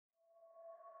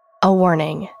A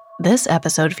warning. This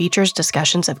episode features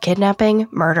discussions of kidnapping,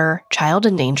 murder, child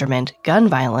endangerment, gun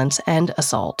violence, and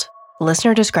assault.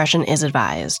 Listener discretion is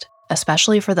advised,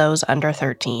 especially for those under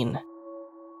 13.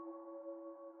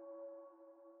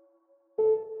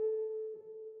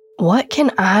 What can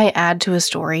I add to a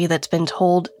story that's been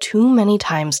told too many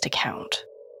times to count?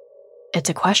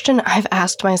 It's a question I've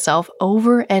asked myself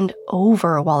over and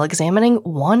over while examining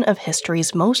one of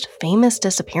history's most famous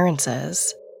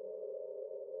disappearances.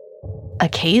 A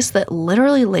case that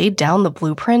literally laid down the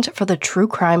blueprint for the true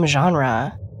crime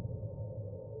genre.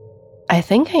 I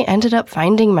think I ended up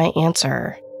finding my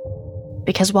answer.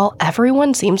 Because while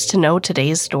everyone seems to know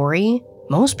today's story,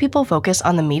 most people focus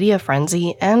on the media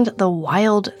frenzy and the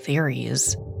wild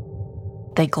theories.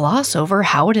 They gloss over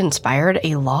how it inspired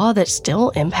a law that still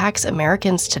impacts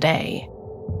Americans today,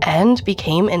 and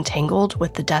became entangled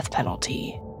with the death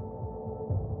penalty.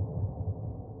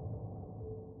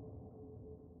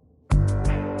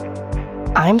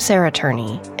 I'm Sarah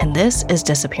Turney, and this is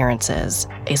Disappearances,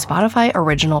 a Spotify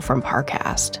original from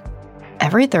Parcast.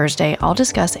 Every Thursday, I'll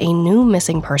discuss a new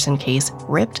missing person case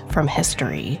ripped from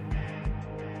history.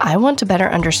 I want to better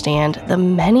understand the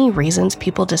many reasons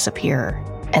people disappear,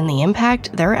 and the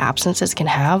impact their absences can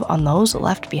have on those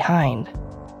left behind.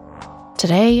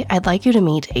 Today, I'd like you to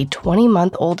meet a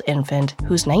 20-month-old infant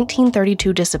whose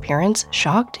 1932 disappearance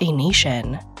shocked a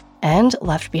nation and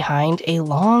left behind a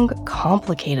long,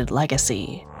 complicated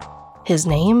legacy. His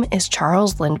name is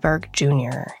Charles Lindbergh,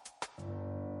 Jr.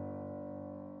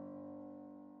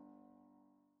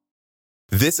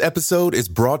 This episode is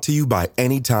brought to you by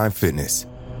Anytime Fitness.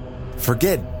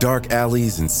 Forget dark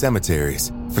alleys and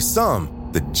cemeteries. For some,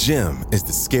 the gym is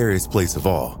the scariest place of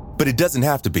all, but it doesn't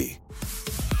have to be.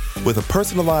 With a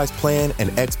personalized plan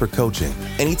and expert coaching,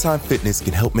 Anytime Fitness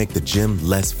can help make the gym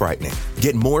less frightening.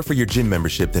 Get more for your gym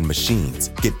membership than machines.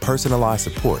 Get personalized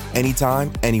support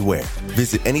anytime, anywhere.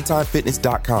 Visit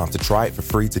AnytimeFitness.com to try it for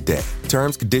free today.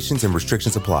 Terms, conditions, and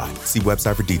restrictions apply. See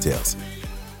website for details.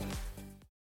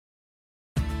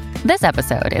 This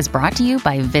episode is brought to you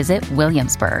by Visit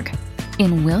Williamsburg.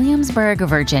 In Williamsburg,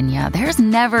 Virginia, there's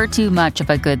never too much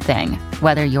of a good thing.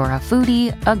 Whether you're a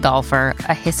foodie, a golfer,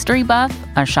 a history buff,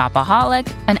 a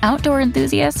shopaholic, an outdoor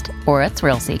enthusiast, or a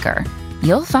thrill seeker,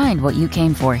 you'll find what you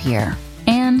came for here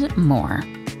and more.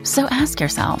 So ask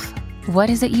yourself, what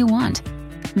is it you want?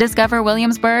 Discover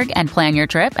Williamsburg and plan your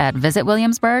trip at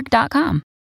visitwilliamsburg.com.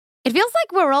 It feels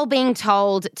like we're all being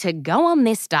told to go on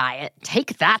this diet,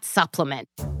 take that supplement.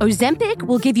 Ozempic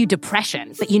will give you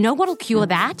depression, but you know what'll cure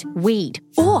that? Weed.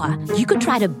 Or you could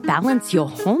try to balance your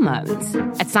hormones.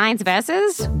 At Science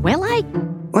Versus, we're like,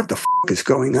 what the f*** is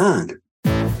going on?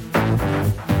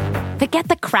 Forget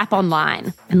the crap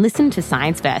online and listen to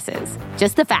Science Versus.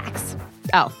 Just the facts.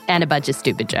 Oh, and a bunch of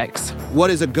stupid jokes.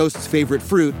 What is a ghost's favorite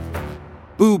fruit?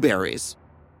 Blueberries.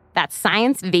 That's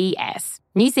Science VS.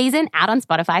 New season out on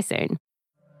Spotify soon.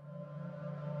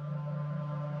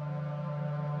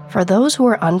 For those who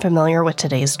are unfamiliar with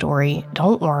today's story,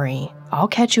 don't worry. I'll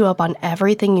catch you up on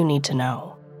everything you need to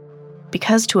know.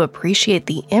 Because to appreciate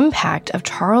the impact of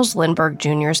Charles Lindbergh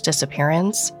Jr.'s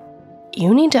disappearance,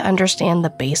 you need to understand the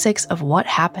basics of what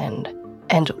happened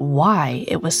and why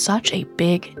it was such a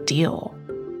big deal.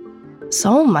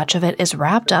 So much of it is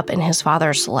wrapped up in his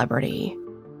father's celebrity.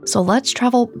 So let's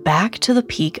travel back to the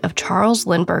peak of Charles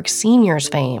Lindbergh Sr.'s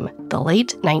fame, the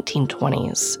late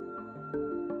 1920s.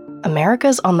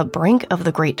 America's on the brink of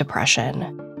the Great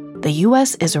Depression. The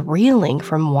U.S. is reeling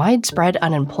from widespread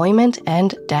unemployment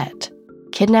and debt.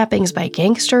 Kidnappings by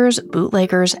gangsters,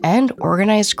 bootleggers, and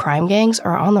organized crime gangs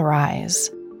are on the rise.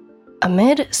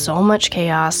 Amid so much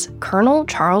chaos, Colonel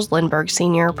Charles Lindbergh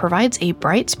Sr. provides a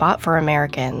bright spot for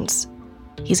Americans.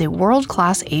 He's a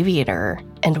world-class aviator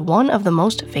and one of the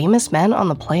most famous men on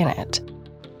the planet.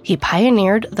 He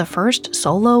pioneered the first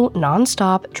solo,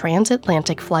 non-stop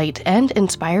transatlantic flight and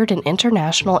inspired an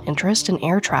international interest in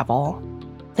air travel.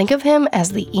 Think of him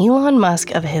as the Elon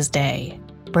Musk of his day.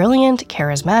 Brilliant,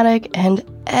 charismatic, and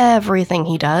everything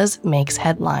he does makes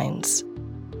headlines.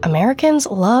 Americans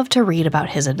love to read about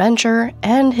his adventure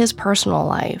and his personal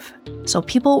life, so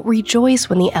people rejoice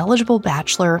when the eligible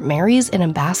bachelor marries an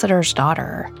ambassador's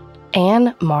daughter,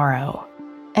 Anne Morrow,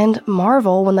 and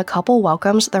marvel when the couple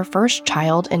welcomes their first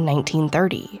child in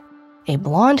 1930, a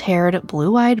blonde-haired,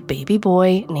 blue-eyed baby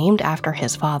boy named after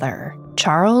his father,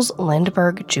 Charles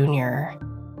Lindbergh Jr.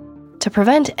 To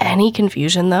prevent any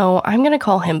confusion, though, I'm going to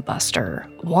call him Buster,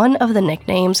 one of the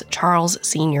nicknames Charles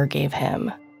Sr. gave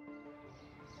him.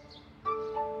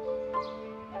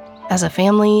 As a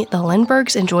family, the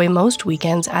Lindberghs enjoy most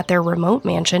weekends at their remote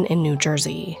mansion in New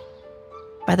Jersey.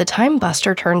 By the time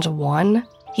Buster turns 1,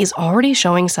 He's already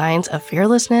showing signs of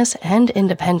fearlessness and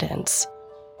independence.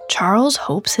 Charles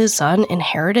hopes his son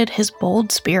inherited his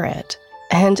bold spirit,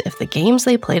 and if the games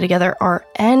they play together are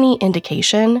any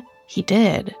indication, he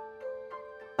did.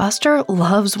 Buster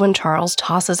loves when Charles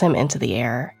tosses him into the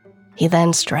air. He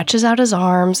then stretches out his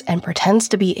arms and pretends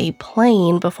to be a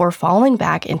plane before falling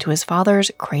back into his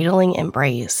father's cradling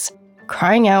embrace,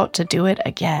 crying out to do it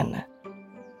again.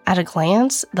 At a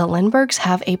glance, the Lindberghs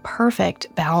have a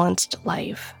perfect, balanced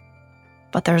life.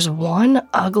 But there's one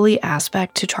ugly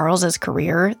aspect to Charles's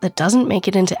career that doesn't make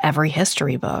it into every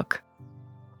history book.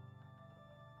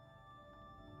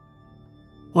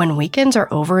 When weekends are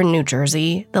over in New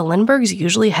Jersey, the Lindberghs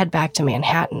usually head back to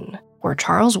Manhattan, where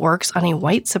Charles works on a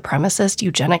white supremacist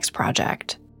eugenics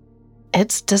project.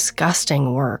 It's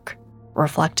disgusting work,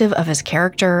 reflective of his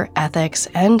character, ethics,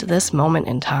 and this moment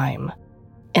in time.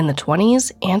 In the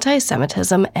 20s,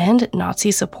 anti-Semitism and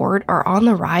Nazi support are on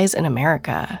the rise in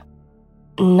America.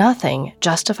 Nothing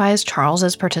justifies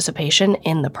Charles's participation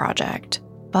in the project,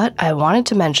 but I wanted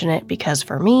to mention it because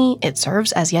for me, it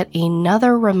serves as yet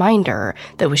another reminder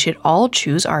that we should all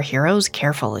choose our heroes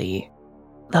carefully.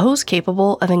 Those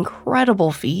capable of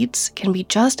incredible feats can be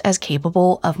just as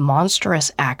capable of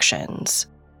monstrous actions.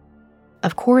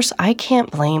 Of course, I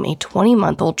can't blame a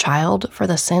 20-month-old child for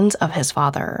the sins of his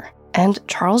father, and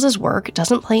Charles's work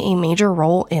doesn't play a major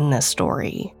role in this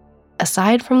story,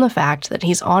 aside from the fact that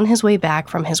he's on his way back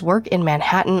from his work in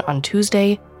Manhattan on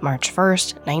Tuesday, March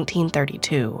 1st,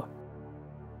 1932.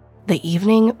 The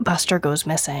evening Buster goes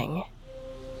missing.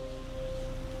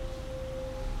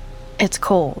 It's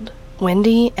cold,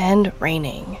 windy, and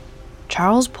raining.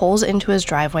 Charles pulls into his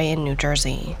driveway in New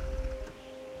Jersey.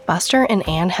 Buster and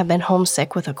Anne have been home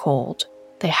sick with a cold.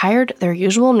 They hired their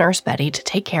usual nurse Betty to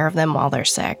take care of them while they're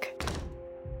sick.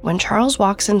 When Charles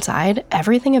walks inside,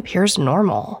 everything appears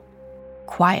normal.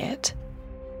 Quiet.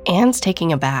 Anne's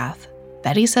taking a bath.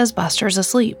 Betty says Buster's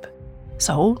asleep.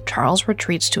 So Charles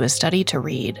retreats to his study to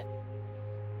read.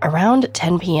 Around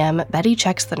 10 p.m., Betty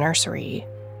checks the nursery,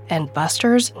 and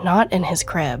Buster's not in his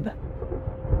crib.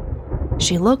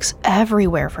 She looks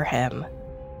everywhere for him,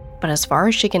 but as far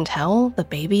as she can tell, the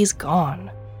baby's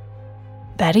gone.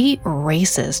 Betty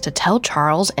races to tell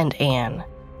Charles and Anne.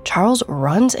 Charles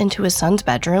runs into his son's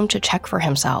bedroom to check for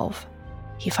himself.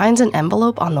 He finds an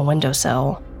envelope on the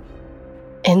windowsill.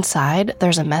 Inside,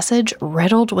 there's a message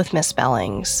riddled with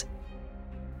misspellings.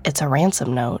 It's a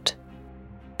ransom note.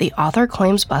 The author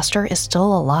claims Buster is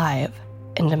still alive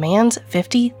and demands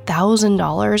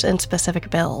 $50,000 in specific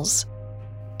bills.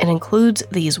 It includes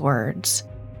these words: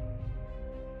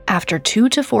 "After 2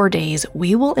 to 4 days,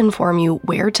 we will inform you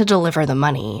where to deliver the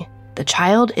money. The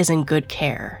child is in good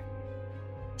care."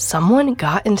 Someone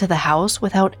got into the house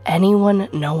without anyone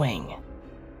knowing.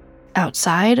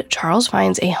 Outside, Charles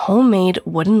finds a homemade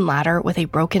wooden ladder with a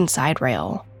broken side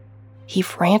rail. He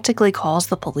frantically calls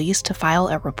the police to file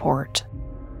a report.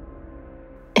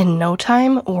 In no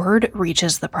time, word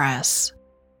reaches the press.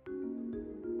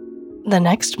 The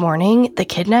next morning, the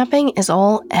kidnapping is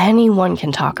all anyone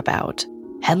can talk about.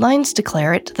 Headlines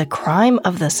declare it the crime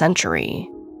of the century,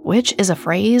 which is a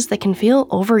phrase that can feel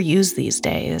overused these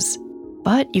days.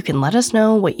 But you can let us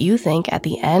know what you think at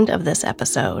the end of this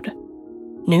episode.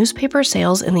 Newspaper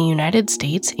sales in the United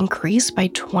States increased by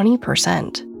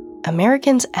 20%.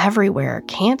 Americans everywhere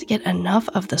can't get enough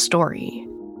of the story.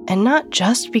 And not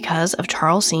just because of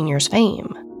Charles Sr.'s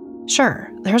fame.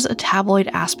 Sure, there's a tabloid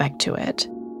aspect to it,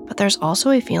 but there's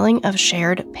also a feeling of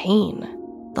shared pain.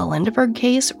 The Lindbergh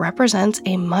case represents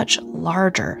a much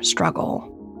larger struggle.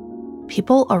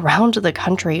 People around the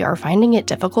country are finding it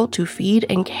difficult to feed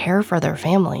and care for their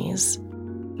families.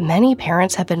 Many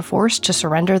parents have been forced to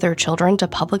surrender their children to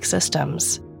public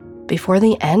systems. Before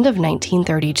the end of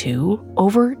 1932,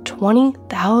 over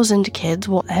 20,000 kids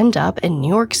will end up in New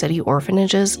York City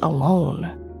orphanages alone.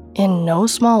 In no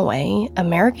small way,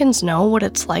 Americans know what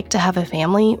it's like to have a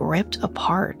family ripped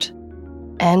apart.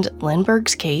 And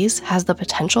Lindbergh's case has the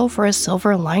potential for a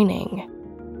silver lining.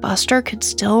 Buster could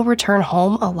still return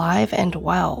home alive and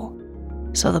well.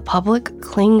 So the public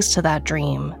clings to that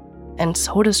dream, and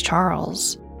so does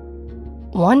Charles.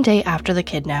 One day after the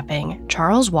kidnapping,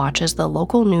 Charles watches the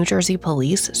local New Jersey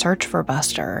police search for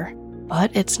Buster.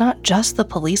 But it's not just the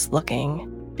police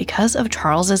looking. Because of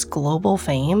Charles's global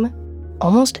fame,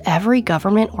 almost every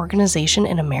government organization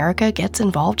in America gets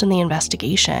involved in the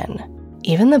investigation.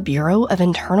 Even the Bureau of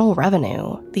Internal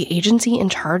Revenue, the agency in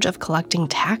charge of collecting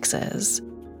taxes.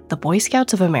 The Boy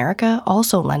Scouts of America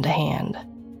also lend a hand.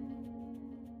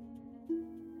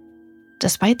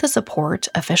 Despite the support,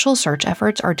 official search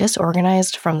efforts are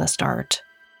disorganized from the start.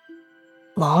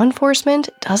 law enforcement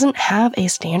doesn't have a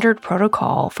standard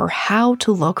protocol for how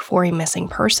to look for a missing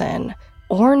person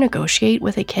or negotiate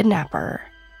with a kidnapper.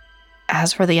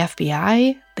 As for the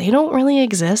FBI, they don't really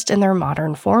exist in their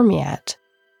modern form yet.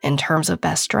 In terms of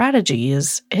best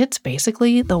strategies, it's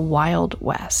basically the Wild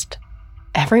West.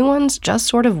 Everyone's just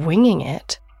sort of winging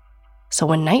it. So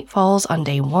when night falls on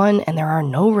day 1 and there are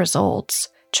no results,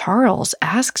 Charles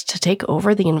asks to take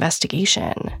over the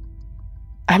investigation.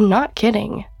 I'm not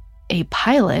kidding. A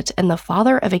pilot and the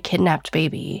father of a kidnapped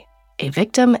baby, a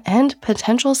victim and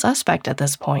potential suspect at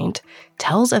this point,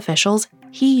 tells officials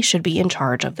he should be in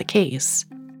charge of the case.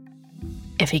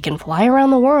 If he can fly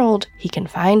around the world, he can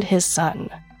find his son.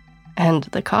 And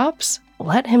the cops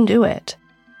let him do it.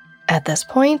 At this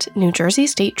point, New Jersey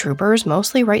state troopers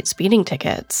mostly write speeding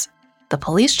tickets. The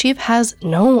police chief has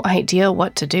no idea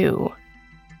what to do.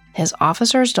 His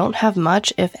officers don't have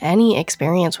much, if any,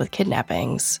 experience with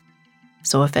kidnappings.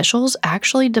 So officials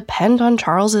actually depend on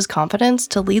Charles's confidence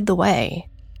to lead the way.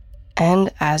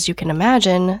 And as you can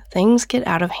imagine, things get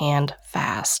out of hand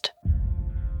fast.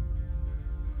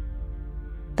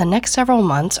 The next several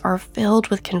months are filled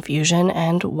with confusion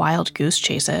and wild goose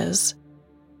chases.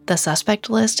 The suspect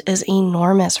list is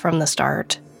enormous from the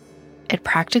start. It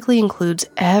practically includes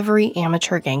every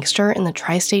amateur gangster in the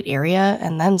tri-state area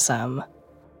and then some.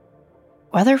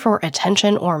 Whether for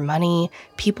attention or money,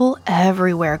 people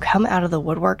everywhere come out of the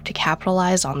woodwork to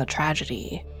capitalize on the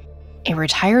tragedy. A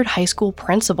retired high school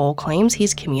principal claims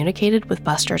he's communicated with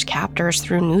Buster's captors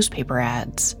through newspaper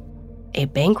ads. A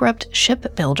bankrupt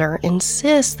shipbuilder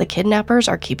insists the kidnappers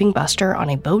are keeping Buster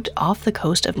on a boat off the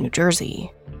coast of New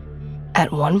Jersey.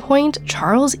 At one point,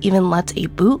 Charles even lets a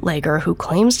bootlegger who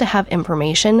claims to have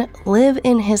information live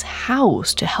in his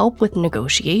house to help with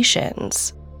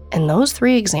negotiations. And those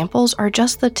 3 examples are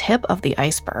just the tip of the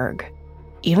iceberg.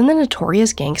 Even the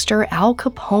notorious gangster Al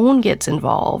Capone gets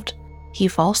involved. He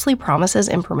falsely promises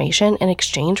information in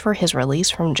exchange for his release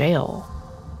from jail.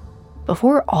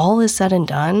 Before all is said and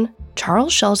done,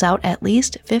 Charles shells out at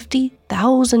least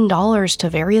 $50,000 to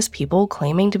various people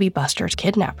claiming to be Buster's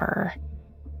kidnapper.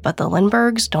 But the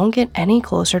Lindberghs don't get any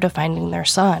closer to finding their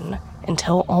son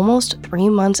until almost 3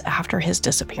 months after his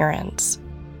disappearance.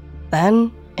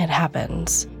 Then it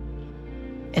happens.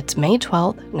 It's May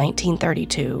 12,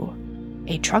 1932.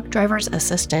 A truck driver's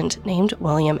assistant named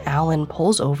William Allen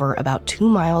pulls over about 2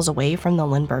 miles away from the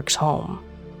Lindberghs' home.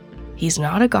 He's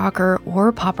not a gawker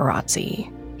or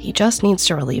paparazzi. He just needs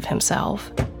to relieve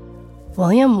himself.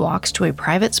 William walks to a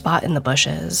private spot in the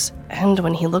bushes, and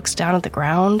when he looks down at the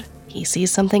ground, he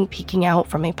sees something peeking out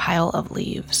from a pile of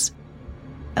leaves.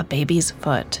 A baby's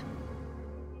foot.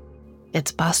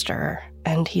 It's Buster,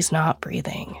 and he's not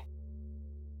breathing.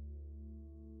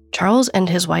 Charles and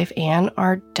his wife Anne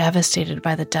are devastated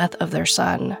by the death of their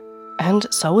son, and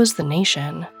so is the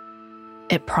nation.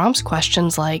 It prompts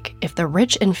questions like, if the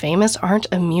rich and famous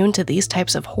aren't immune to these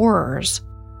types of horrors,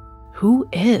 who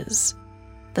is?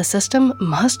 The system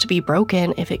must be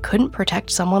broken if it couldn't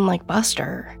protect someone like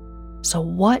Buster. So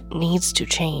what needs to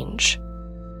change?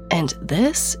 And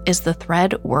this is the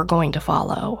thread we're going to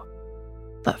follow.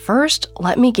 But first,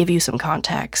 let me give you some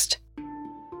context.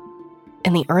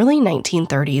 In the early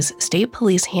 1930s, state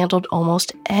police handled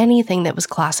almost anything that was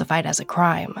classified as a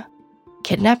crime.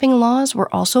 Kidnapping laws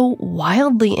were also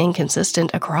wildly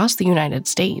inconsistent across the United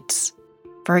States.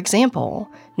 For example,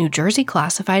 New Jersey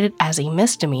classified it as a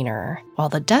misdemeanor, while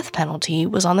the death penalty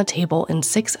was on the table in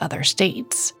 6 other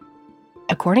states.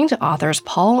 According to authors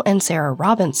Paul and Sarah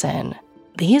Robinson,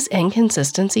 these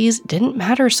inconsistencies didn't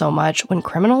matter so much when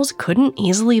criminals couldn't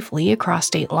easily flee across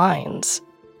state lines.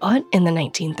 But in the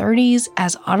 1930s,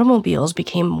 as automobiles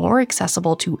became more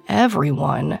accessible to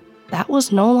everyone, that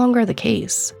was no longer the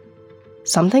case.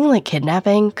 Something like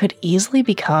kidnapping could easily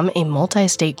become a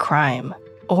multi-state crime,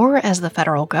 or as the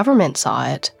federal government saw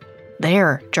it,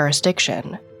 their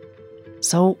jurisdiction.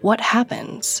 So what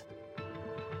happens?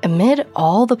 Amid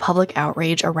all the public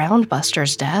outrage around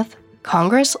Buster's death,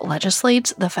 Congress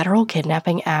legislates the Federal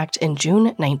Kidnapping Act in June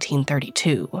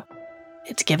 1932.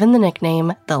 It's given the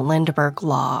nickname the Lindbergh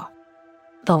Law.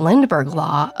 The Lindbergh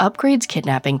Law upgrades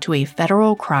kidnapping to a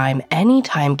federal crime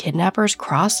anytime kidnappers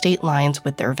cross state lines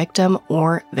with their victim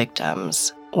or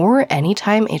victims, or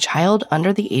anytime a child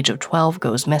under the age of 12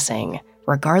 goes missing,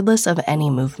 regardless of any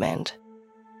movement.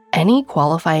 Any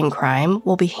qualifying crime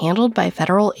will be handled by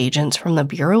federal agents from the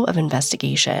Bureau of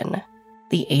Investigation,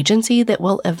 the agency that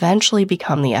will eventually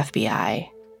become the FBI.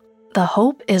 The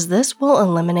hope is this will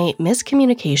eliminate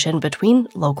miscommunication between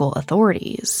local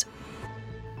authorities.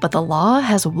 But the law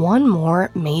has one more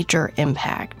major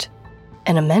impact.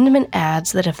 An amendment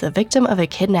adds that if the victim of a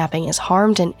kidnapping is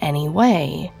harmed in any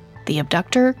way, the the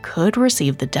abductor could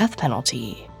receive the death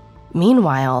penalty.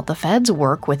 Meanwhile, the feds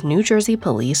work with New Jersey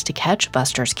police to catch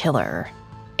Buster's killer,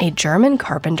 a German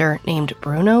carpenter named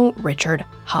Bruno Richard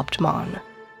Hauptmann.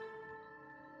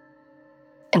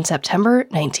 In September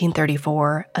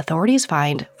 1934, authorities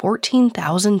find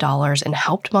 $14,000 in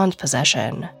Hauptmann's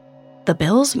possession. The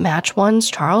bills match ones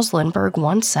Charles Lindbergh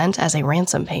once sent as a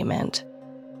ransom payment.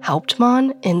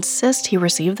 Hauptmann insists he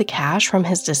received the cash from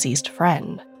his deceased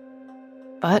friend,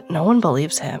 but no one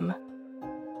believes him.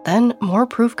 Then more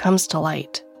proof comes to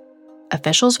light.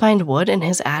 Officials find wood in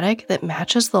his attic that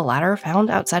matches the ladder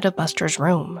found outside of Buster's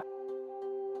room.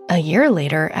 A year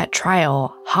later, at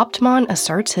trial, Hauptmann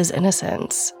asserts his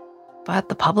innocence, but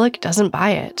the public doesn't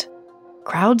buy it.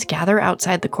 Crowds gather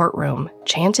outside the courtroom,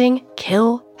 chanting,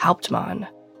 "Kill Hauptmann."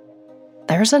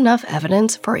 There's enough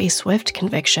evidence for a swift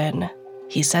conviction.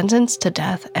 He's sentenced to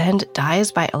death and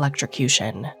dies by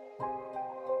electrocution.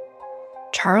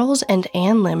 Charles and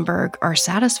Anne Lindbergh are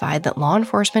satisfied that law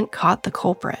enforcement caught the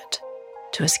culprit.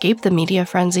 To escape the media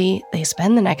frenzy, they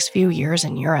spend the next few years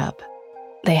in Europe.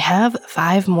 They have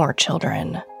 5 more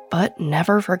children, but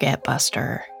never forget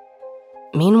Buster.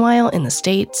 Meanwhile, in the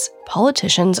States,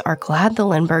 politicians are glad the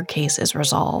Lindbergh case is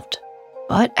resolved.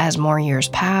 But as more years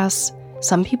pass,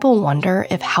 some people wonder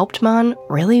if Hauptmann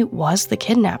really was the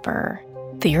kidnapper.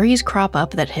 Theories crop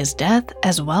up that his death,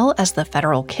 as well as the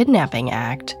Federal Kidnapping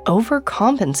Act,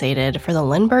 overcompensated for the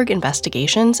Lindbergh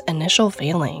investigation's initial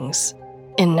failings.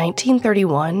 In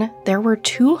 1931, there were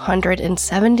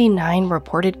 279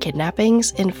 reported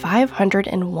kidnappings in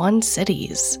 501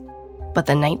 cities. But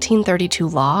the 1932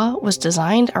 law was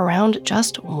designed around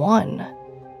just one.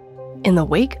 In the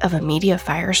wake of a media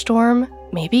firestorm,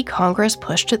 maybe Congress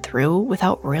pushed it through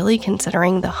without really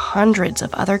considering the hundreds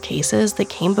of other cases that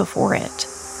came before it,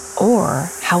 or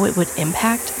how it would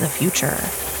impact the future.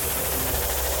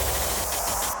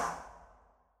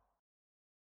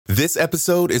 This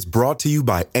episode is brought to you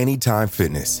by Anytime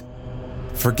Fitness.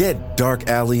 Forget dark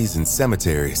alleys and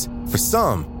cemeteries. For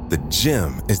some, the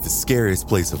gym is the scariest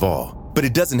place of all, but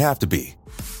it doesn't have to be.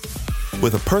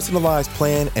 With a personalized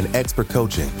plan and expert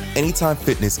coaching, Anytime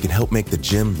Fitness can help make the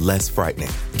gym less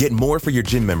frightening. Get more for your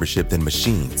gym membership than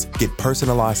machines. Get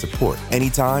personalized support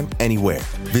anytime, anywhere.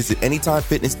 Visit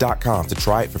AnytimeFitness.com to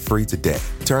try it for free today.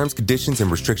 Terms, conditions, and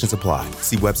restrictions apply.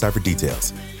 See website for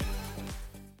details.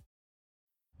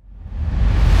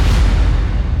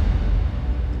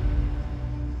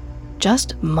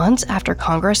 Just months after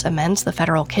Congress amends the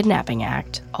Federal Kidnapping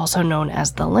Act, also known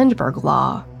as the Lindbergh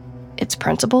Law, its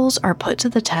principles are put to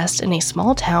the test in a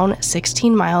small town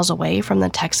 16 miles away from the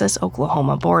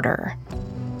Texas-Oklahoma border,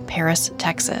 Paris,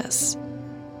 Texas.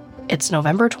 It's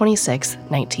November 26,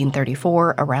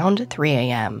 1934, around 3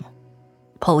 a.m.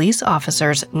 Police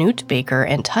officers Newt Baker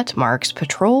and Tut Marks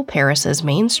patrol Paris's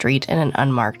main street in an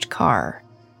unmarked car.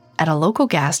 At a local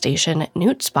gas station,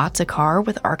 Newt spots a car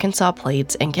with Arkansas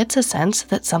plates and gets a sense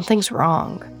that something's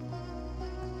wrong.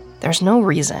 There's no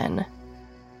reason.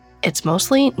 It's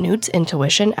mostly Newt's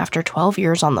intuition after 12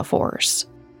 years on the force.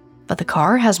 But the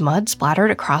car has mud splattered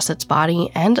across its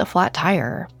body and a flat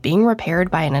tire, being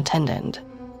repaired by an attendant.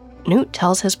 Newt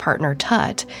tells his partner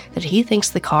Tut that he thinks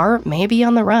the car may be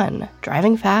on the run,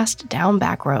 driving fast down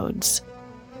back roads.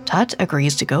 Tut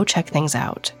agrees to go check things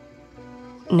out.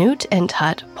 Newt and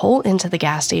Tut pull into the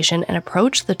gas station and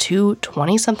approach the two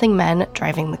 20-something men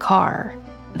driving the car.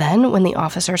 Then, when the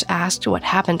officers asked what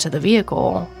happened to the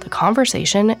vehicle, the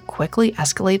conversation quickly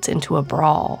escalates into a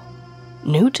brawl.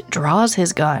 Newt draws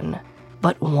his gun,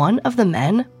 but one of the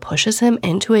men pushes him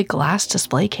into a glass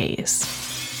display case.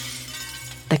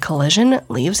 The collision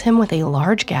leaves him with a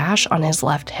large gash on his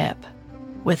left hip.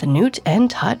 With Newt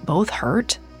and Tut both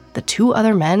hurt, the 2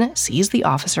 other men seize the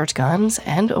officers' guns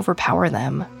and overpower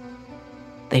them.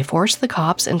 They force the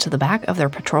cops into the back of their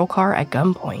patrol car at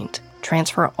gunpoint,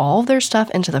 transfer all of their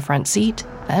stuff into the front seat,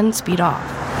 then speed off.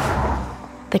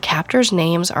 The captors'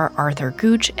 names are Arthur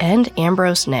Gooch and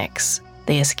Ambrose Nix.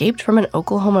 They escaped from an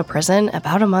Oklahoma prison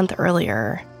about a month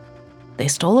earlier. They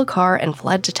stole a car and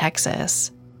fled to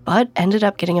Texas, but ended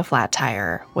up getting a flat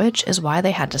tire, which is why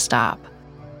they had to stop.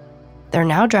 They're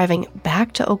now driving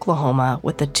back to Oklahoma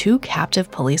with the 2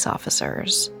 captive police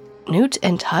officers. Newt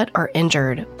and Tut are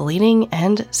injured, bleeding,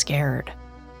 and scared.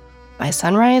 By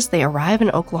sunrise, they arrive in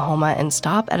Oklahoma and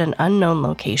stop at an unknown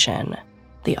location.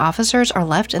 The officers are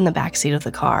left in the backseat of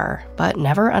the car, but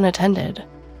never unattended.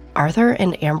 Arthur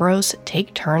and Ambrose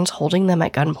take turns holding them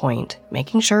at gunpoint,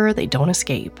 making sure they don't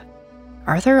escape.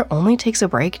 Arthur only takes a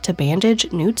break to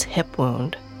bandage Newt's hip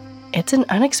wound. It's an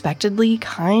unexpectedly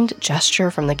kind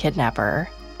gesture from the kidnapper,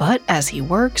 but as he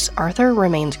works, Arthur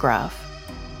remains gruff.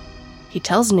 He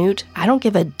tells Newt, "I don't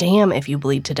give a damn if you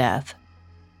bleed to death."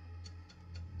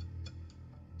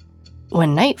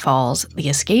 When night falls, the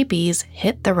escapees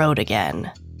hit the road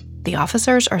again. The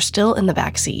officers are still in the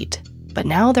back seat, but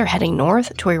now they're heading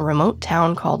north to a remote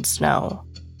town called Snow.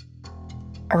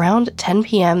 Around 10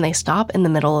 p.m., they stop in the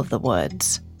middle of the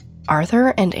woods.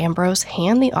 Arthur and Ambrose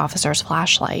hand the officers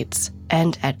flashlights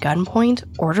and, at gunpoint,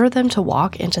 order them to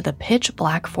walk into the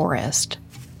pitch-black forest.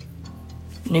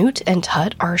 Newt and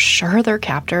Tut are sure their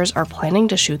captors are planning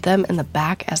to shoot them in the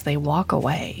back as they walk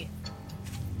away.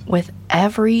 With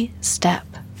every step,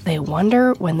 they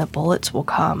wonder when the bullets will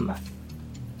come.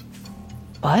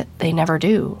 But they never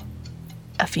do.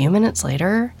 A few minutes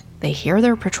later, they hear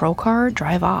their patrol car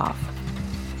drive off.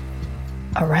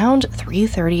 Around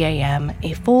 3:30 a.m.,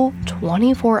 a full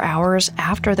 24 hours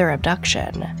after their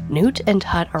abduction, Newt and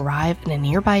Tut arrive in a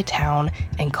nearby town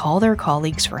and call their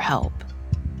colleagues for help.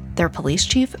 Their police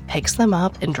chief picks them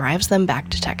up and drives them back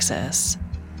to Texas.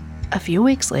 A few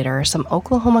weeks later, some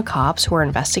Oklahoma cops who are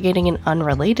investigating an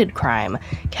unrelated crime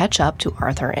catch up to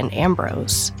Arthur and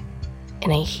Ambrose.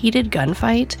 In a heated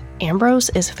gunfight, Ambrose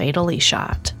is fatally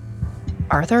shot.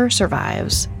 Arthur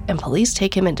survives, and police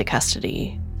take him into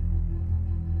custody.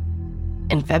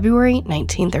 In February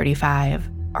 1935,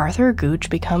 Arthur Gooch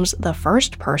becomes the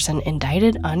first person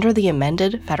indicted under the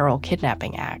amended Federal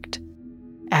Kidnapping Act.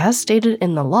 As stated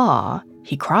in the law,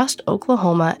 he crossed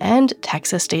Oklahoma and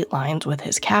Texas state lines with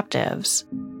his captives.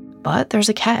 But there's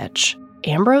a catch.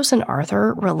 Ambrose and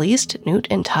Arthur released Newt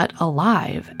and Tut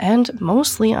alive and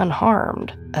mostly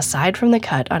unharmed, aside from the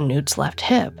cut on Newt's left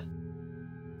hip.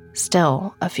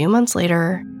 Still, a few months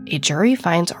later, a jury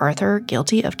finds Arthur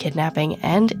guilty of kidnapping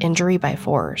and injury by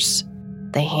force.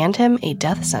 They hand him a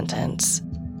death sentence.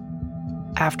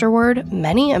 Afterward,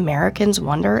 many Americans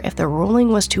wonder if the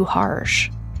ruling was too harsh,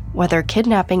 whether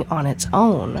kidnapping on its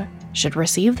own should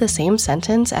receive the same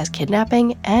sentence as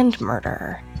kidnapping and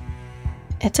murder.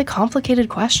 It's a complicated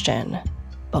question,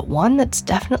 but one that's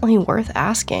definitely worth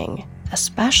asking,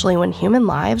 especially when human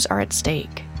lives are at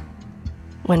stake.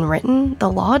 When written,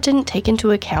 the law didn't take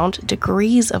into account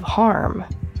degrees of harm.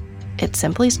 It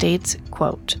simply states,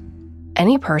 quote,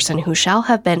 "Any person who shall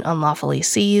have been unlawfully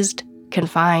seized,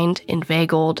 confined,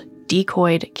 inveigled,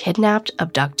 decoyed, kidnapped,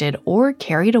 abducted, or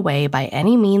carried away by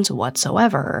any means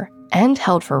whatsoever, and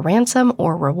held for ransom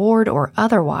or reward or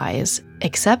otherwise,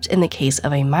 except in the case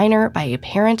of a minor by a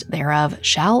parent thereof,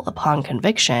 shall, upon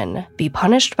conviction, be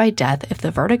punished by death if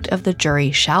the verdict of the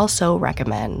jury shall so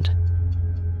recommend."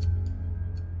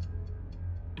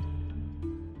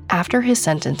 After his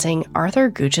sentencing, Arthur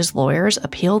Gooch's lawyers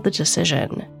appealed the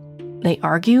decision. They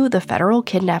argue the Federal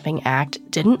Kidnapping Act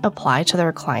didn't apply to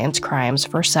their client's crimes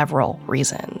for several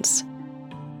reasons.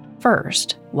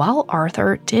 First, while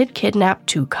Arthur did kidnap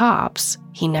 2 cops,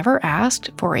 he never asked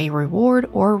for a reward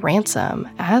or ransom,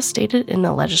 as stated in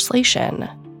the legislation.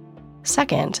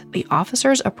 Second, the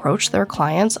officers approached their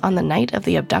clients on the night of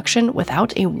the abduction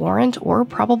without a warrant or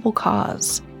probable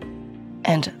cause.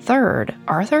 And third,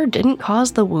 Arthur didn't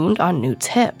cause the wound on Newt's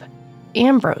hip.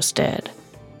 Ambrose did.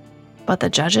 But the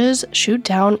judges shoot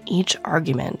down each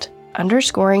argument,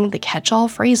 underscoring the catch-all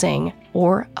phrasing,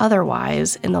 or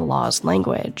otherwise, in the law's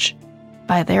language.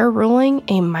 By their ruling,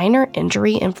 a minor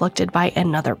injury inflicted by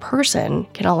another person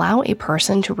can allow a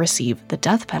person to receive the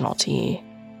death penalty.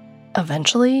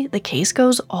 Eventually, the case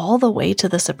goes all the way to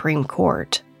the Supreme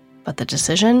Court, but the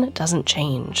decision doesn't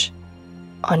change.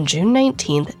 On June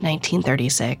 19,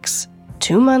 1936,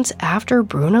 2 months after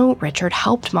Bruno Richard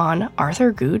Hauptmann,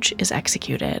 Arthur Gooch is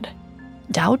executed.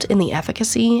 Doubt in the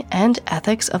efficacy and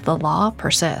ethics of the law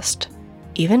persist,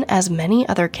 even as many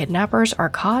other kidnappers are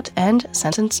caught and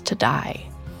sentenced to die.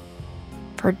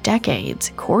 For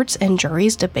decades, courts and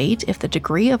juries debate if the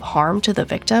degree of harm to the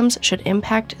victims should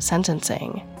impact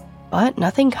sentencing, but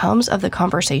nothing comes of the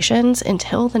conversations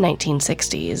until the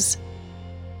 1960s.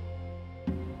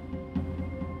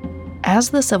 As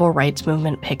the civil rights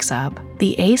movement picks up,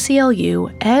 the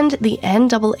ACLU and the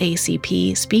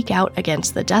NAACP speak out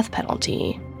against the death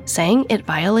penalty, saying it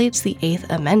violates the 8th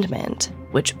Amendment,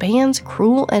 which bans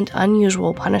cruel and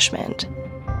unusual punishment.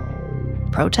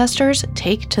 Protesters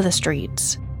take to the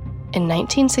streets. In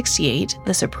 1968,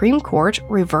 the Supreme Court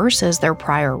reverses their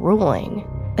prior ruling.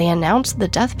 They announce the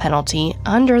death penalty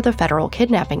under the Federal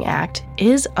Kidnapping Act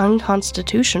is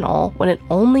unconstitutional when it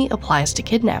only applies to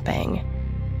kidnapping.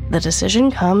 The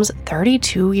decision comes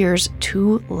 32 years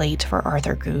too late for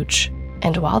Arthur Gooch,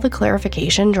 and while the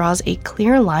clarification draws a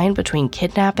clear line between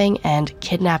kidnapping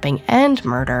and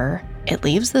murder, it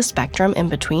leaves the spectrum in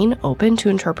between open to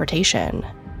interpretation.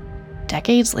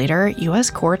 Decades later, U.S.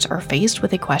 courts are faced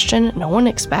with a question no one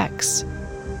expects.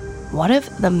 What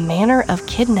if the manner of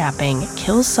kidnapping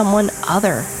kills someone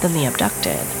other than the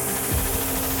abducted?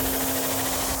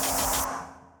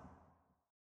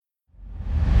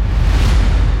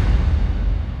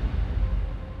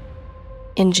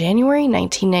 In January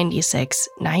 1996,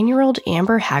 9-year-old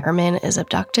Amber Hagerman is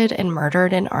abducted and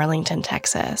murdered in Arlington,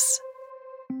 Texas.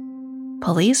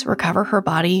 Police recover her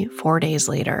body 4 days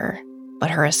later,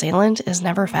 but her assailant is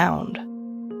never found.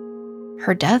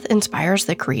 Her death inspires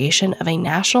the creation of a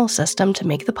national system to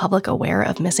make the public aware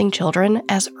of missing children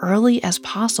as early as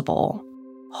possible,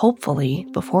 hopefully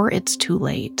before it's too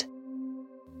late.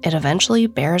 It eventually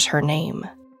bears her name,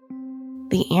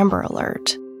 the Amber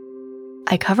Alert.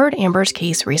 I covered Amber's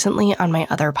case recently on my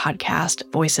other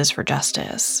podcast, Voices for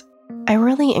Justice. I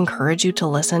really encourage you to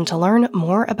listen to learn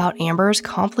more about Amber's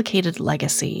complicated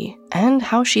legacy and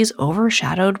how she's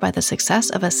overshadowed by the success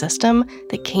of a system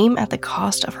that came at the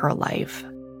cost of her life.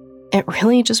 It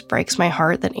really just breaks my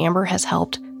heart that Amber has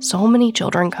helped so many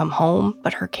children come home,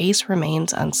 but her case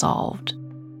remains unsolved.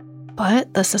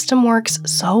 But the system works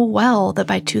so well that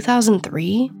by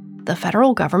 2003, the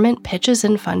federal government pitches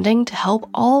in funding to help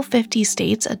all 50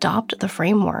 states adopt the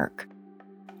framework.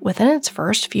 Within its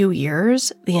first few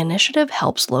years, the initiative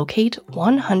helps locate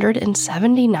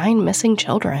 179 missing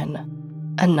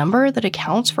children, a number that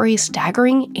accounts for a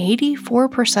staggering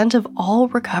 84% of all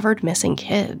recovered missing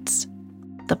kids.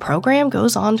 The program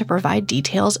goes on to provide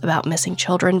details about missing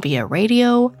children via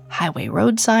radio, highway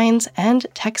road signs, and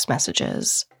text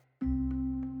messages.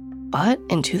 But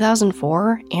in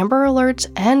 2004, Amber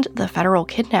Alerts and the Federal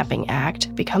Kidnapping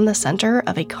Act become the center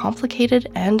of a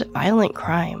complicated and violent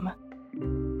crime.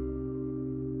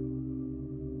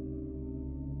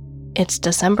 It's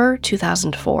December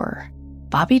 2004.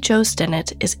 Bobby Jo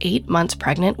Stinnett is 8 months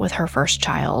pregnant with her first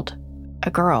child,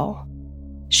 a girl.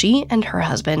 She and her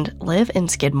husband live in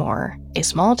Skidmore, a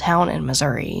small town in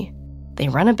Missouri. They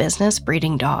run a business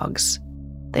breeding dogs.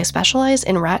 They specialize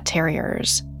in rat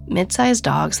terriers, mid-sized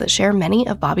dogs that share many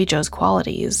of Bobby Jo's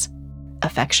qualities: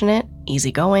 affectionate,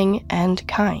 easygoing, and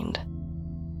kind.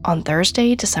 On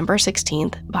Thursday, December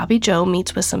 16th, Bobby Jo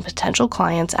meets with some potential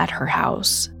clients at her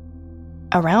house.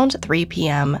 Around 3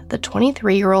 p.m., the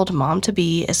 23-year-old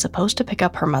mom-to-be is supposed to pick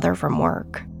up her mother from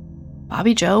work.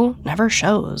 Bobby Jo never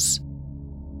shows.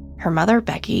 Her mother,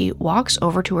 Becky, walks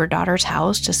over to her daughter's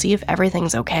house to see if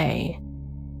everything's okay.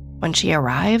 When she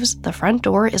arrives, the front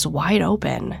door is wide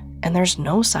open, and there's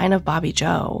no sign of Bobby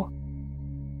Jo.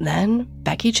 Then,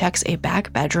 Becky checks a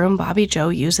back bedroom Bobby Jo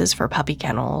uses for puppy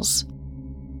kennels.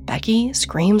 Becky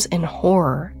screams in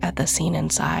horror at the scene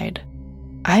inside.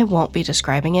 I won't be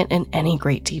describing it in any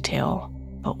great detail,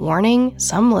 but warning,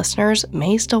 some listeners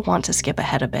may still want to skip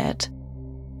ahead a bit.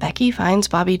 Becky finds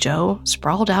Bobby Jo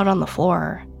sprawled out on the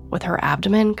floor, with her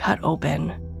abdomen cut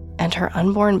open, and her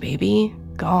unborn baby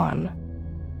gone.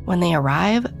 When they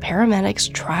arrive,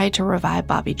 paramedics try to revive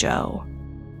Bobby Jo,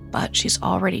 but she's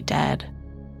already dead.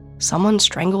 Someone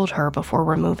strangled her before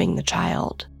removing the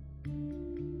child.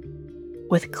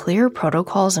 With clear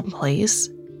protocols in place,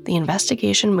 the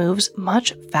investigation moves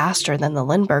much faster than the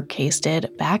Lindbergh case did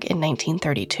back in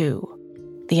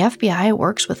 1932. The FBI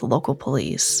works with local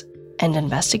police, and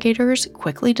investigators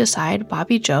quickly decide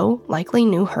Bobby Jo likely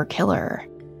knew her killer.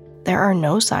 There are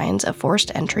no signs of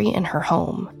forced entry in her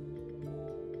home.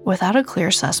 Without a clear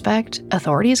suspect,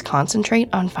 authorities concentrate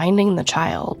on finding the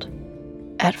child.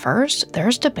 At first,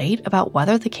 there's debate about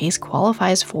whether the case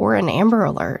qualifies for an Amber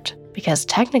Alert, because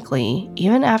technically,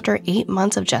 even after 8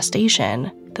 months of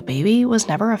gestation, the baby was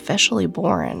never officially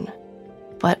born.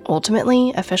 But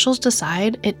ultimately, officials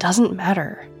decide it doesn't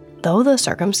matter. Though the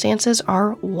circumstances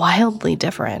are wildly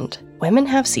different, women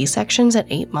have C-sections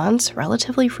at 8 months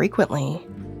relatively frequently.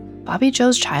 Bobby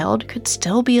Jo's child could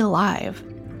still be alive,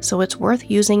 so it's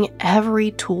worth using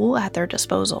every tool at their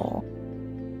disposal.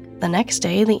 The next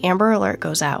day, the Amber Alert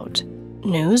goes out.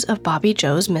 News of Bobby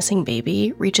Jo's missing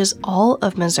baby reaches all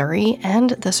of Missouri and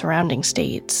the surrounding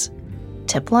states.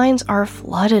 Tip lines are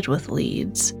flooded with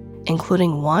leads,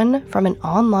 including one from an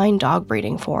online dog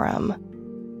breeding forum.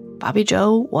 Bobby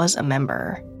Jo was a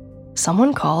member.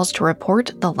 Someone calls to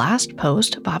report the last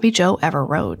post Bobby Jo ever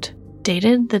wrote,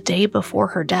 dated the day before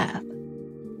her death.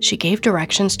 She gave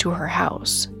directions to her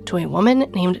house, to a woman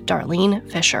named Darlene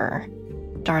Fisher.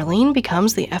 Darlene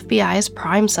becomes the FBI's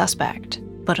prime suspect,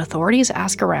 but authorities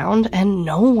ask around and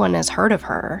no one has heard of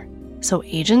her, so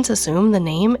agents assume the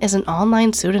name is an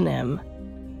online pseudonym.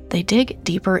 They dig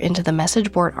deeper into the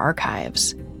message board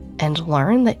archives and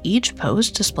learn that each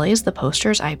post displays the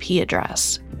poster's IP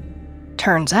address.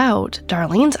 Turns out,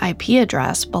 Darlene's IP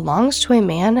address belongs to a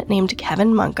man named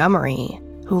Kevin Montgomery,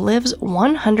 who lives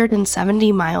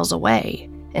 170 miles away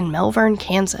in Melbourne,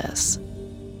 Kansas.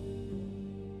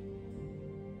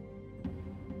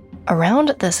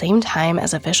 Around the same time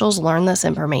as officials learn this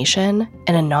information,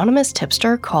 an anonymous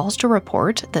tipster calls to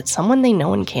report that someone they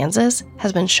know in Kansas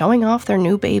has been showing off their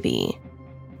new baby.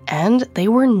 And they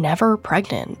were never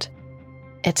pregnant.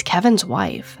 It's Kevin's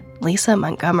wife, Lisa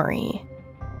Montgomery.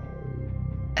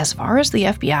 As far as the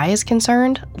FBI is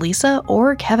concerned, Lisa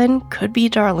or Kevin could be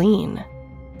Darlene.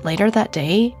 Later that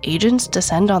day, agents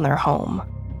descend on their home.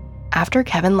 After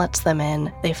Kevin lets them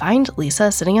in, they find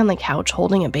Lisa sitting on the couch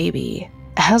holding a baby,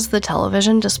 as the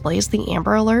television displays the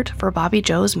Amber Alert for Bobby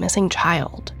Joe's missing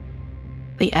child.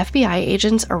 The FBI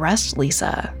agents arrest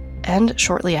Lisa, and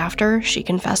shortly after, she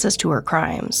confesses to her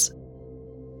crimes.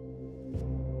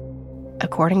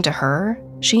 According to her,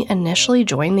 she initially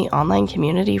joined the online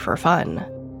community for fun.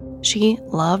 She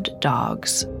loved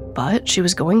dogs, but she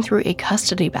was going through a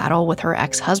custody battle with her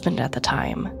ex-husband at the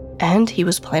time, and he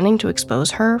was planning to expose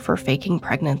her for faking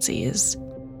pregnancies.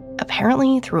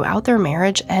 Apparently, throughout their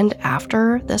marriage and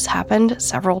after, this happened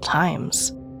several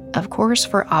times. Of course,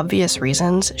 for obvious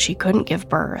reasons, she couldn't give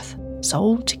birth.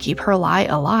 So, to keep her lie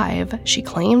alive, she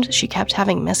claimed she kept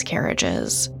having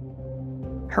miscarriages.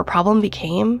 Her problem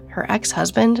became her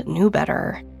ex-husband knew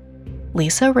better.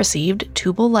 Lisa received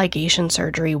tubal ligation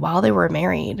surgery while they were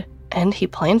married, and he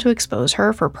planned to expose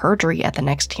her for perjury at the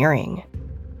next hearing.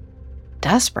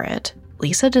 Desperate,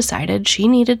 Lisa decided she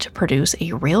needed to produce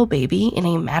a real baby in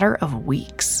a matter of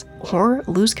weeks, or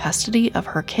lose custody of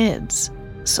her kids.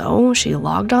 So she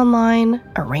logged online,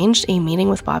 arranged a meeting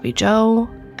with Bobby Joe,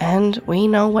 and we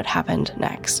know what happened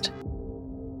next.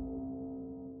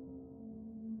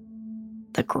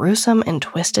 The gruesome and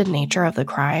twisted nature of the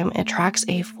crime attracts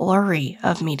a flurry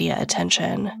of media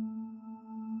attention.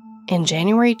 In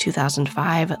January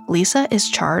 2005, Lisa is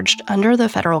charged under the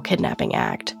Federal Kidnapping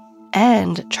Act,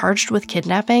 and charged with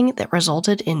kidnapping that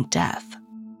resulted in death.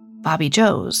 Bobby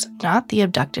Joe's, not the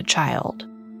abducted child.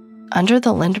 Under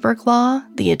the Lindbergh law,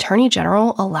 the Attorney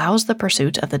General allows the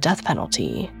pursuit of the death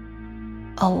penalty.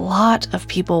 A lot of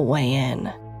people weigh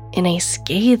in. In a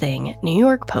scathing New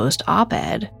York Post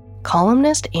op-ed,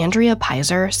 columnist Andrea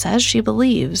Pizer says she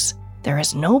believes there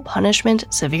is no punishment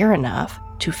severe enough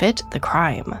to fit the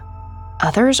crime.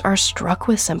 Others are struck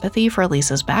with sympathy for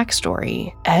Lisa's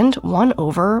backstory and won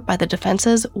over by the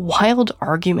defense's wild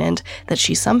argument that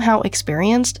she somehow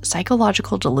experienced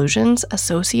psychological delusions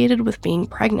associated with being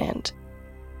pregnant.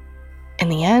 In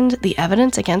the end, the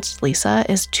evidence against Lisa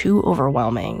is too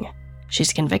overwhelming.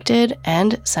 She's convicted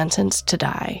and sentenced to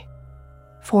die.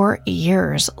 For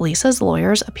years, Lisa's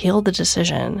lawyers appealed the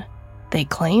decision. They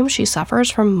claim she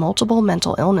suffers from multiple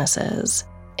mental illnesses,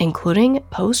 including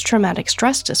post-traumatic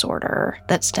stress disorder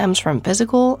that stems from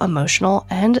physical, emotional,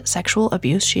 and sexual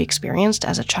abuse she experienced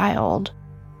as a child.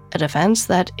 A defense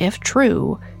that, if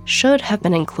true, should have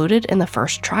been included in the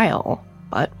first trial,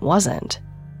 but wasn't.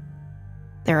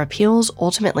 Their appeals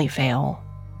ultimately fail,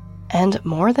 and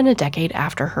more than a decade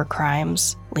after her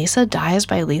crimes, Lisa dies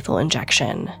by lethal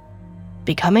injection,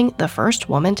 becoming the first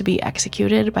woman to be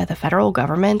executed by the federal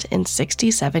government in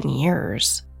 67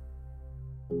 years.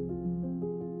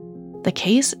 The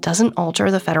case doesn't alter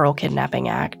the Federal Kidnapping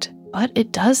Act, but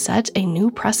it does set a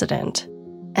new precedent.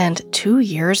 And 2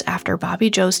 years after Bobby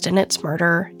Joe Stinnett's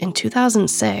murder, in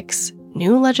 2006,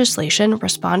 new legislation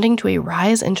responding to a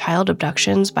rise in child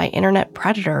abductions by internet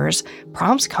predators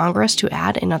prompts Congress to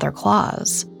add another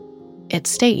clause. It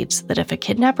states that if a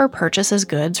kidnapper purchases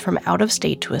goods from out of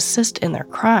state to assist in their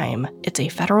crime, it's a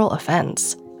federal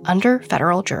offense, under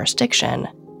federal jurisdiction,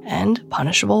 and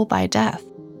punishable by death.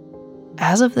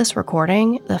 As of this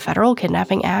recording, the Federal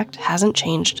Kidnapping Act hasn't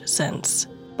changed since,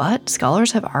 but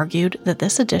scholars have argued that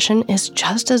this addition is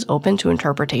just as open to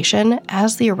interpretation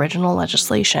as the original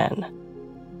legislation.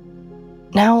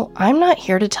 Now, I'm not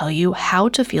here to tell you how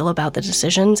to feel about the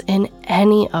decisions in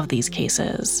any of these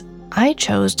cases. I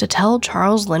chose to tell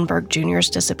Charles Lindbergh Jr.'s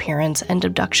disappearance and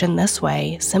abduction this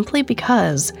way simply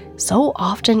because, so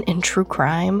often in true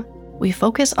crime, we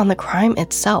focus on the crime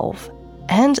itself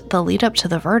and the lead up to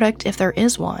the verdict if there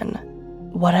is one.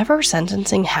 Whatever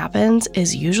sentencing happens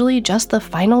is usually just the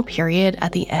final period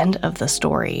at the end of the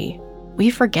story. We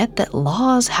forget that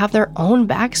laws have their own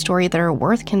backstory that are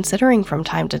worth considering from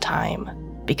time to time,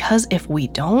 because if we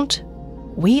don't,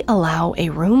 we allow a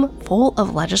room full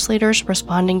of legislators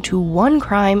responding to one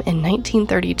crime in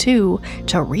 1932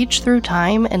 to reach through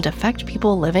time and affect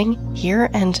people living here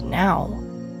and now.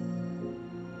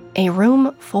 A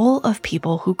room full of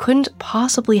people who couldn't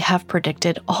possibly have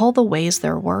predicted all the ways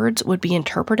their words would be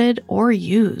interpreted or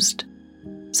used.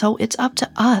 So it's up to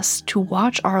us to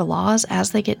watch our laws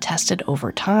as they get tested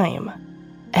over time.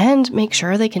 and make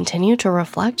sure they continue to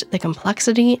reflect the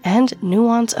complexity and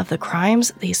nuance of the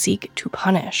crimes they seek to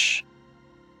punish.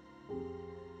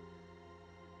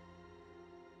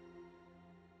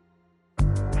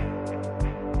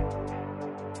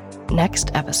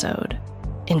 Next episode.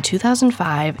 In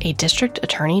 2005, a district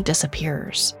attorney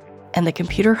disappears, and the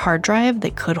computer hard drive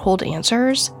that could hold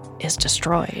answers is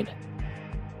destroyed.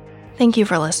 Thank you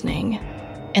for listening.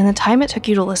 In the time it took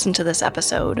you to listen to this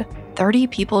episode, 30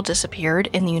 people disappeared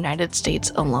in the United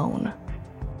States alone.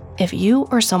 If you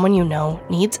or someone you know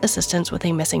needs assistance with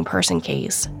a missing person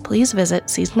case, please visit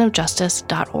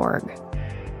seasonofjustice.org.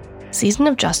 Season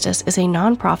of Justice is a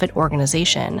nonprofit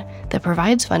organization that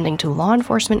provides funding to law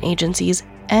enforcement agencies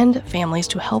and families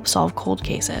to help solve cold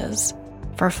cases.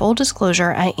 For full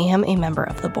disclosure, I am a member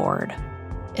of the board.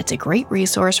 It's a great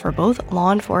resource for both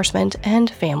law enforcement and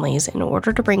families in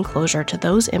order to bring closure to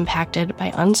those impacted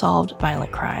by unsolved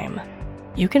violent crime.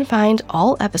 You can find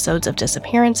all episodes of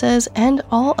Disappearances and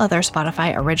all other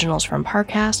Spotify originals from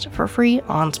Parcast for free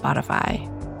on Spotify.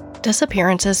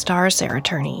 Disappearances stars Sarah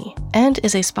Turney and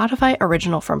is a Spotify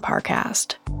original from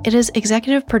Parcast. It is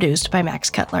executive produced by Max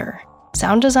Cutler,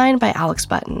 sound designed by Alex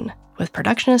Button, with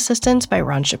production assistance by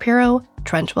Ron Shapiro,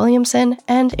 Trent Williamson,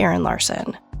 and Aaron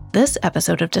Larson. This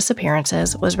episode of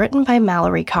Disappearances was written by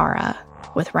Mallory Cara,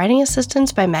 with writing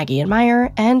assistance by Maggie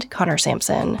Meyer and Connor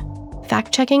Sampson,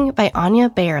 fact-checking by Anya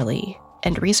Bayerly,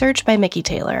 and research by Mickey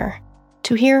Taylor.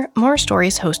 To hear more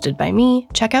stories hosted by me,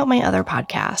 check out my other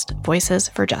podcast, Voices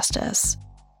for Justice.